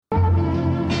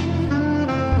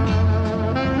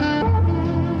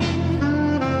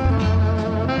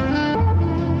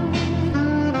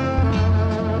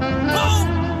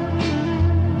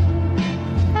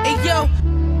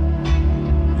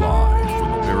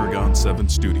Paragon 7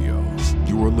 Studios.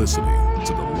 You are listening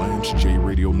to the Lance J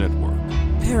Radio Network.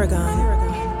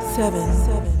 Paragon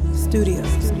 7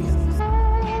 Studios.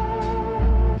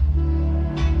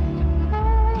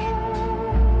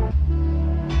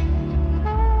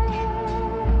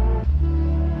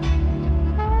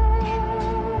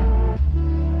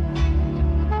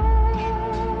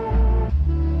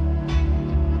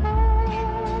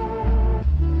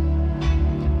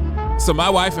 So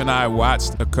my wife and I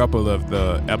watched a couple of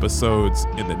the episodes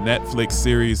in the Netflix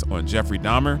series on Jeffrey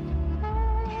Dahmer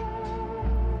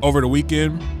over the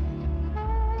weekend.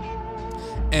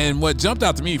 And what jumped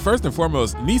out to me, first and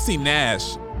foremost, Niecy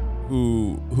Nash,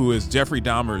 who is Jeffrey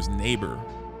Dahmer's neighbor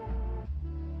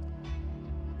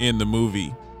in the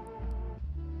movie,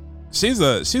 she's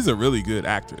a really good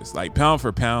actress. Like, pound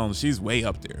for pound, she's way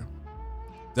up there.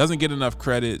 Doesn't get enough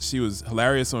credit. She was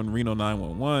hilarious on Reno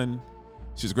 911.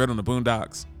 She's great on the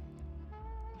Boondocks.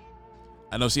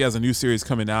 I know she has a new series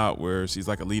coming out where she's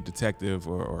like a lead detective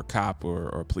or a cop or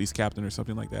a police captain or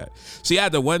something like that. She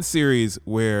had the one series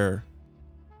where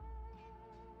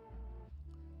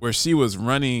she was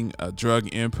running a drug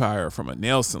empire from a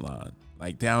nail salon,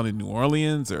 like down in New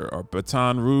Orleans or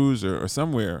Baton Rouge or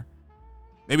somewhere.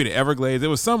 Maybe the Everglades. It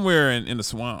was somewhere in the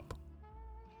swamp.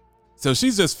 So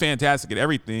she's just fantastic at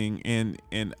everything.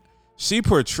 And she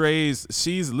portrays,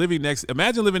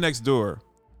 imagine living next door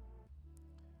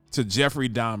to Jeffrey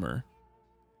Dahmer,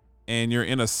 and you're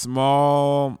in a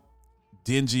small,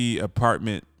 dingy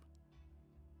apartment,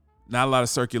 not a lot of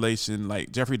circulation.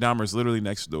 Like, Jeffrey Dahmer's literally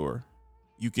next door.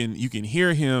 You can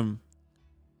hear him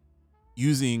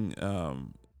using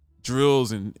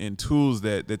drills and tools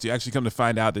that you actually come to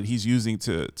find out that he's using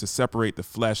to separate the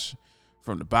flesh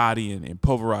from the body and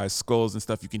pulverize skulls and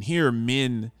stuff. You can hear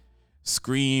men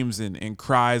screams and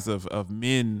cries of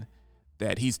men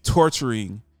that he's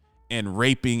torturing and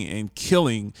raping and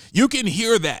killing. You can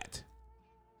hear that.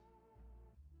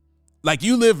 Like,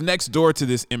 you live next door to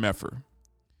this MFer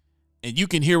and you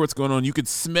can hear what's going on. You could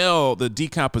smell the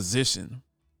decomposition.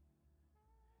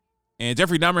 And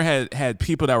Jeffrey Dahmer had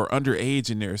people that were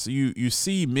underage in there. So you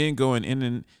see men going in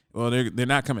and, well, they're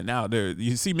not coming out.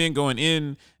 You see men going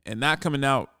in and not coming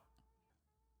out.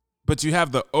 But you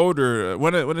have the odor.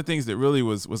 One of the things that really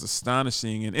was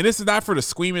astonishing, and this is not for the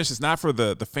squeamish, it's not for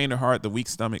the faint of heart, the weak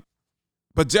stomach.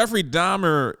 But Jeffrey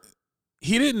Dahmer,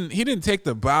 he didn't take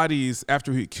the bodies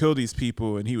after he killed these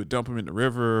people and he would dump them in the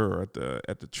river or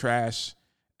at the trash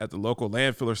at the local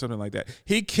landfill or something like that.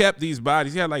 He kept these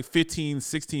bodies. He had like 15,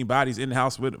 16 bodies in the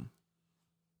house with him.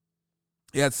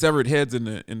 He had severed heads in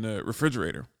the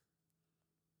refrigerator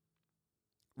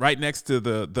right next to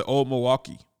the old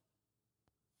Milwaukee.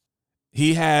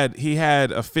 He had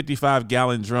a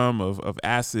 55-gallon drum of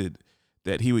acid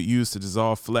that he would use to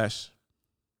dissolve flesh.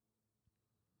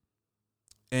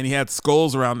 And he had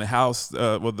skulls around the house,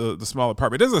 the small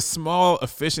apartment. There's a small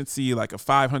efficiency, like a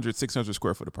 500, 600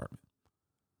 square foot apartment.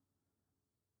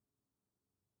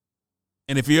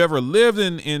 And if you ever lived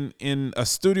in a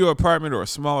studio apartment or a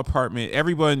small apartment,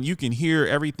 everyone, you can hear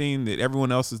everything that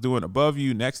everyone else is doing above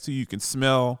you, next to you. You can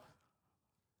smell.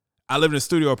 I lived in a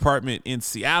studio apartment in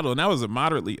Seattle, and that was a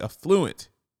moderately affluent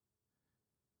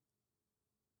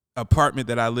apartment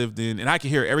that I lived in. And I could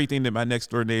hear everything that my next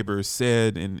door neighbors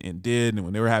said and did. And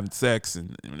when they were having sex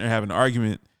and when they were having an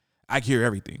argument, I could hear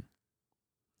everything.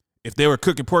 If they were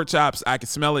cooking pork chops, I could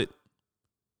smell it.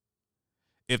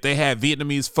 If they had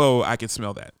Vietnamese pho, I could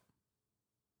smell that.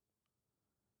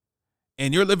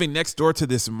 And you're living next door to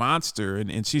this monster,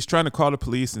 and she's trying to call the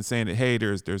police and saying that, hey,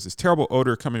 there's this terrible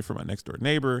odor coming from my next door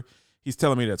neighbor. He's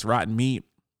telling me that's rotten meat.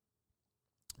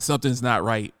 Something's not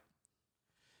right.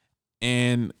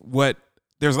 And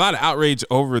there's a lot of outrage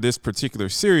over this particular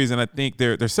series, and I think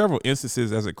there's several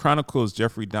instances as it chronicles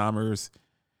Jeffrey Dahmer's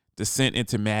descent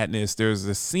into madness. There's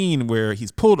a scene where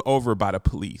he's pulled over by the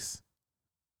police.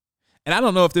 And I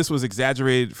don't know if this was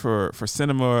exaggerated for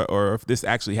cinema or if this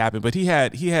actually happened, but he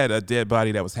had a dead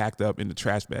body that was hacked up into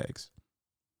trash bags.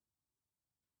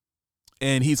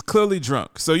 And he's clearly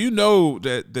drunk. So you know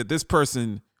that this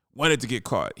person wanted to get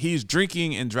caught. He's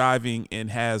drinking and driving and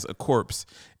has a corpse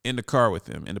in the car with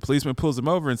him. And the policeman pulls him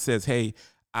over and says, hey,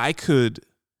 I could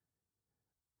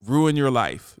ruin your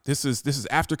life. This is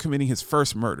after committing his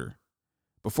first murder,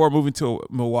 before moving to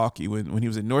Milwaukee when he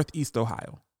was in Northeast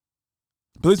Ohio.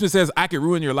 Policeman says, I could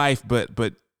ruin your life,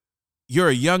 but you're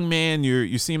a young man.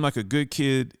 You seem like a good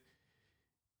kid.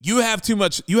 You have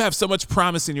so much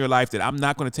promise in your life that I'm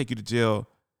not going to take you to jail.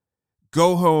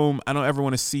 Go home. I don't ever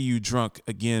want to see you drunk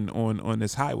again on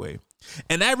this highway.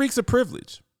 And that reeks of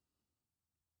privilege.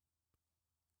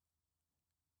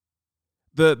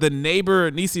 the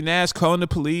neighbor Niecy Nash calling the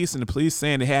police, and the police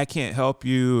saying, "Hey, I can't help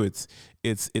you.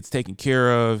 It's taken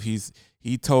care of.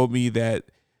 He told me that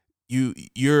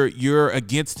you're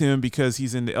against him because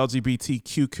he's in the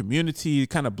LGBTQ community,"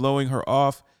 kind of blowing her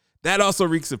off. That also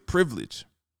reeks of privilege.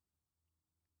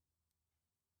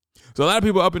 So a lot of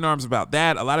people are up in arms about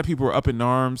that. A lot of people were up in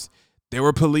arms. There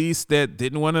were police that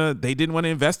didn't want to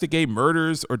investigate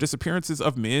murders or disappearances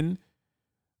of men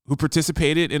who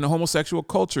participated in the homosexual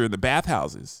culture in the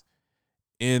bathhouses,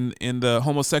 in the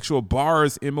homosexual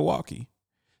bars in Milwaukee.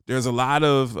 There's a lot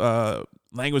of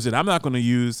language that I'm not going to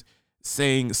use,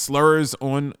 saying slurs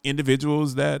on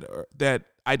individuals that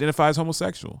identify as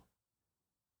homosexual.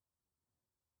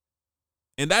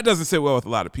 And that doesn't sit well with a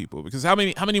lot of people, because how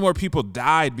many more people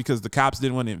died because the cops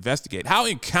didn't want to investigate? How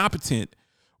incompetent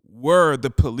were the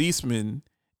policemen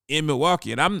in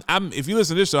Milwaukee? And I'm if you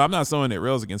listen to this show, I'm not throwing at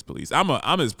rails against police. I'm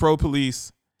as pro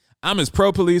police. I'm as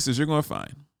pro police as you're going to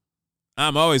find.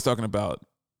 I'm always talking about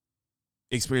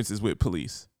experiences with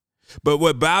police. But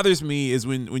what bothers me is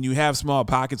when you have small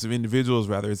pockets of individuals,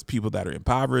 whether it's people that are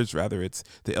impoverished, whether it's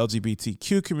the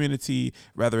LGBTQ community,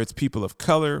 whether it's people of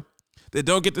color, that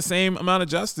don't get the same amount of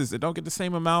justice, that don't get the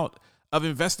same amount of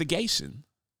investigation.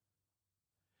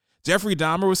 Jeffrey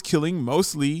Dahmer was killing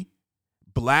mostly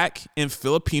Black and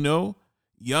Filipino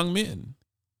young men.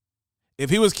 If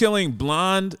he was killing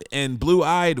blonde and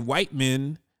blue-eyed white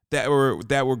men that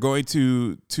were going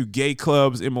to gay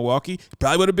clubs in Milwaukee, he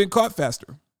probably would have been caught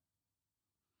faster.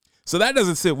 So that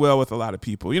doesn't sit well with a lot of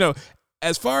people.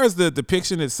 As far as the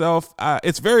depiction itself,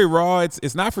 it's very raw.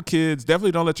 It's not for kids.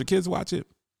 Definitely don't let your kids watch it.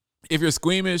 If you're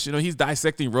squeamish, he's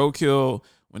dissecting roadkill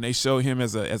when they show him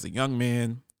as a young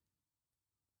man.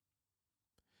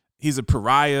 He's a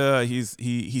pariah.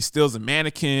 He steals a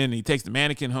mannequin. He takes the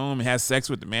mannequin home and has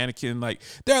sex with the mannequin. Like,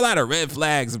 there are a lot of red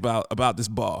flags about this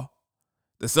ball,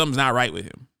 that something's not right with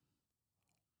him.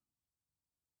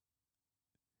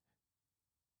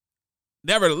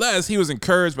 Nevertheless, he was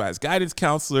encouraged by his guidance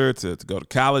counselor to go to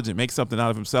college and make something out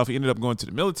of himself. He ended up going to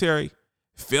the military,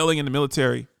 failing in the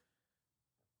military.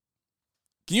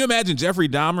 Can you imagine Jeffrey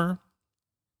Dahmer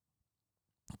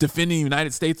defending the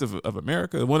United States of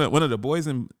America? One of the boys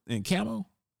in camo.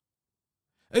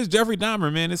 It's Jeffrey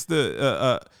Dahmer, man. It's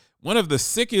the one of the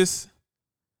sickest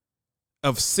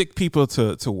of sick people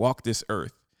to walk this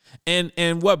earth.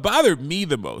 And what bothered me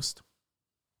the most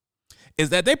is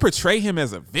that they portray him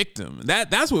as a victim.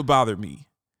 That's what bothered me.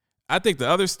 I think the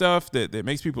other stuff that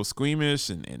makes people squeamish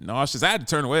and nauseous, I had to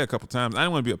turn away a couple times. I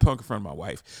didn't want to be a punk in front of my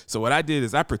wife. So what I did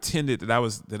is I pretended that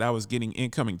I was getting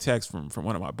incoming texts from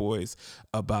one of my boys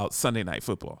about Sunday Night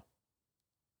Football.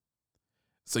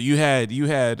 So you had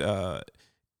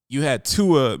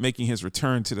Tua making his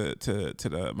return to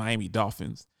the Miami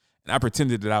Dolphins, and I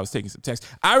pretended that I was taking some texts.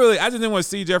 I just didn't want to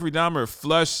see Jeffrey Dahmer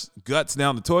flush guts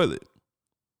down the toilet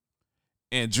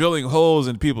and drilling holes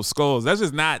in people's skulls.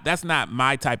 That's not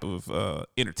my type of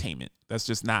entertainment. That's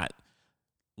just not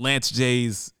Lance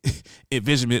J's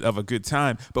envisionment of a good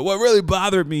time. But what really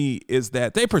bothered me is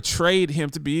that they portrayed him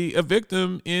to be a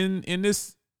victim in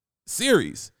this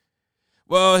series.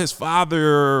 Well, his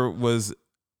father was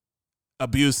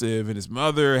abusive and his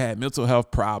mother had mental health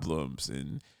problems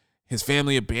and his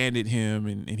family abandoned him,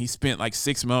 and he spent like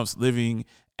 6 months living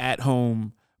at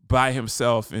home by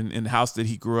himself in the house that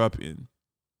he grew up in.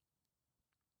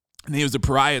 And he was a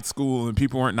pariah at school, and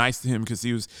people weren't nice to him because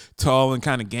he was tall and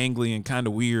kind of gangly and kind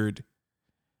of weird.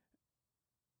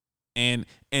 And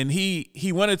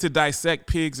he wanted to dissect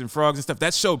pigs and frogs and stuff.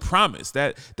 That showed promise.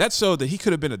 That showed that he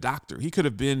could have been a doctor. He could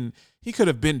have been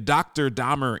Dr.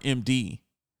 Dahmer, MD.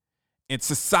 And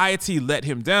society let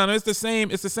him down. It's the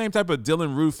same type of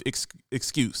Dylan Roof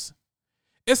excuse.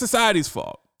 It's society's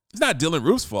fault. It's not Dylan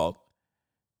Roof's fault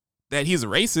that he's a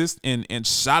racist and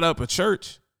shot up a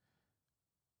church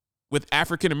with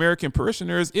African-American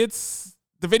parishioners. It's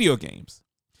the video games.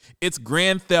 It's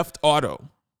Grand Theft Auto.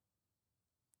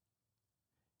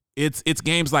 It's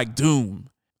games like Doom.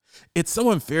 It's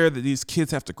so unfair that these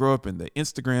kids have to grow up in the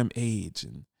Instagram age,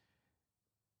 and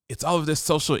it's all of this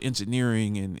social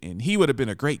engineering, and he would have been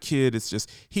a great kid. It's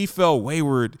just he fell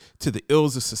wayward to the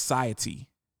ills of society.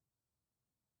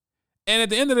 And at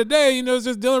the end of the day, it's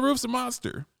just Dylan Roof's a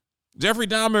monster. Jeffrey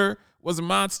Dahmer was a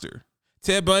monster.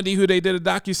 Ted Bundy, who they did a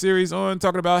docuseries on,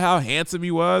 talking about how handsome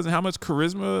he was and how much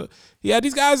charisma he had.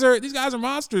 These guys are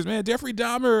monsters, man. Jeffrey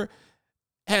Dahmer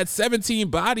had 17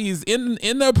 bodies in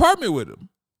the apartment with him.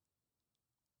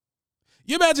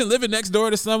 You imagine living next door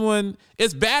to someone.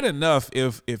 It's bad enough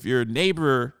if your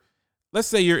neighbor, let's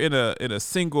say you're in a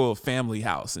single family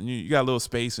house and you got a little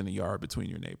space in the yard between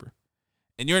your neighbor,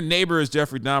 and your neighbor is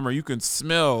Jeffrey Dahmer. You can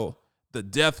smell the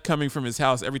death coming from his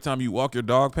house every time you walk your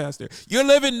dog past there. You're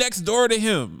living next door to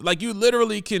him. Like, you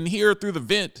literally can hear through the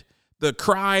vent the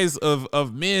cries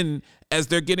of men as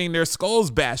they're getting their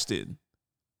skulls bashed in.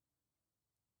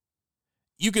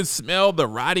 You can smell the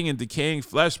rotting and decaying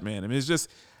flesh, man. I mean, it's just,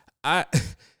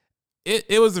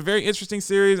 it was a very interesting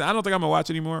series. I don't think I'm gonna watch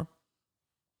anymore.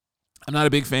 I'm not a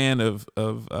big fan of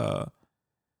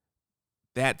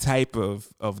that type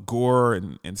of gore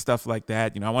and stuff like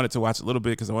that. You know, I wanted to watch a little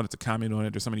bit because I wanted to comment on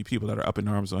it. There's so many people that are up in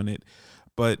arms on it,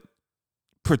 but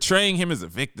portraying him as a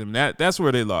victim, that's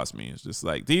where they lost me. It's just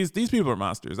like, these people are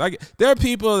monsters. There are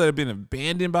people that have been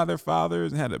abandoned by their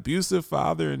fathers and had an abusive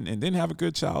father and didn't have a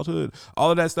good childhood,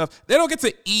 all of that stuff. They don't get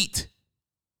to eat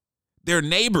their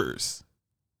neighbors.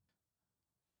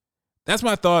 That's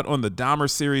my thought on the Dahmer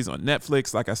series on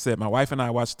Netflix. Like I said, my wife and I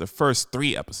watched the first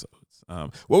 3 episodes.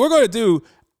 What we're going to do,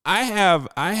 I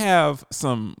have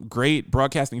some great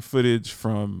broadcasting footage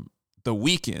from the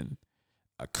weekend.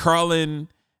 Carlin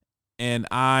and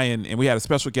I, and we had a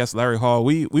special guest, Larry Hall.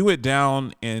 We went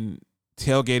down and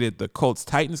tailgated the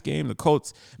Colts-Titans game. The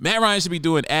Colts, Matt Ryan should be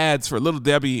doing ads for Little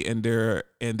Debbie and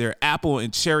their apple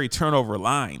and cherry turnover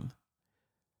line,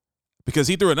 because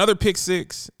he threw another pick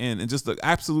six and just looked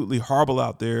absolutely horrible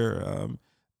out there.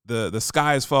 The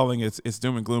sky is falling. It's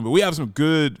doom and gloom. But we have some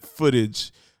good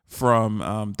footage from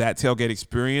that tailgate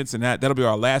experience, and that'll be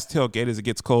our last tailgate as it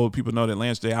gets cold. People know that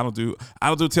Lance J, I don't do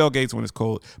tailgates when it's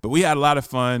cold, but we had a lot of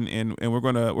fun, and we're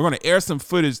gonna air some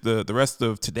footage the rest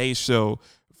of today's show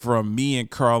from me and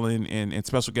Carlin and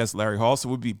special guest Larry Hall. So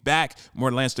we'll be back,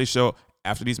 more Lance J Show,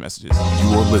 after these messages. You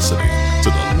are listening to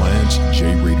the Lance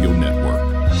J Radio Network.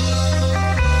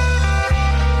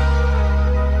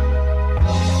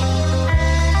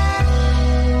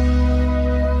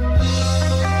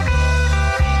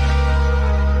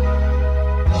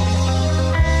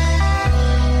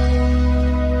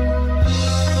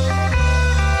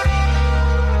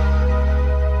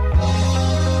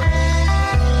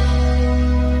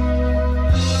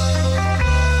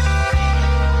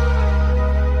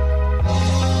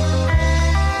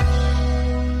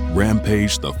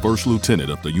 Rampage, the first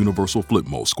lieutenant of the Universal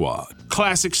Flipmo Squad.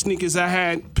 Classic sneakers I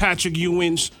had, Patrick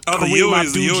Ewing's. Oh, the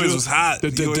Ewings was hot.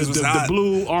 The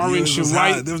blue, orange, and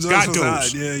white. Got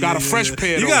those. Yeah, got a fresh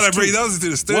pair of those. You got to bring too. those into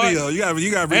the studio. What? You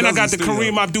got to bring and those I got the in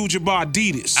studio. Kareem Abdul-Jabbar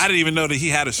Adidas. I didn't even know that he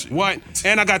had a shoe. What?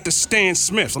 And I got the Stan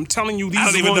Smiths. I'm telling you, these I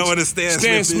don't even ones, know what a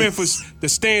Stan Smith was the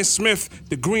Stan Smith,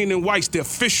 the green and white's the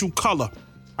official color.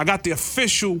 I got the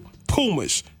official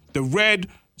Pumas, the red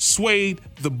suede,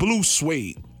 the blue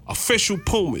suede. Official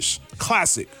Pumas,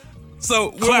 classic.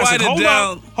 So we're winding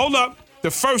down. Hold up. The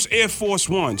first Air Force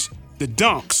Ones, the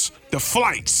Dunks, the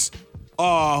Flights.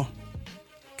 What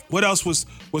else was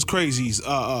crazies?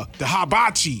 The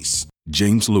Hibachis.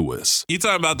 James Lewis. You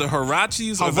talking about the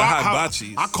Hirachis or the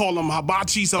Hibachis? I call them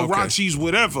Hibachis, Hirachis,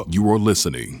 whatever. You are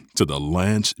listening to the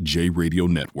Lance J Radio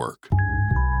Network.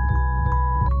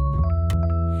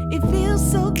 It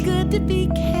feels so good to be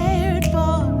cared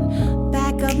for.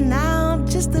 Back up now,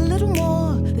 just a little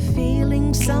more. The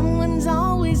feeling someone's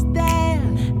always there,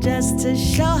 just to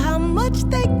show how much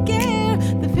they care.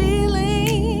 The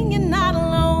feeling you're not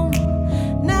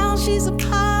alone. Now she's a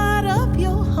part of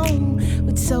your home,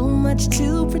 with so much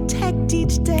to protect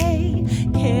each day.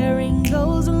 Caring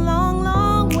goes along.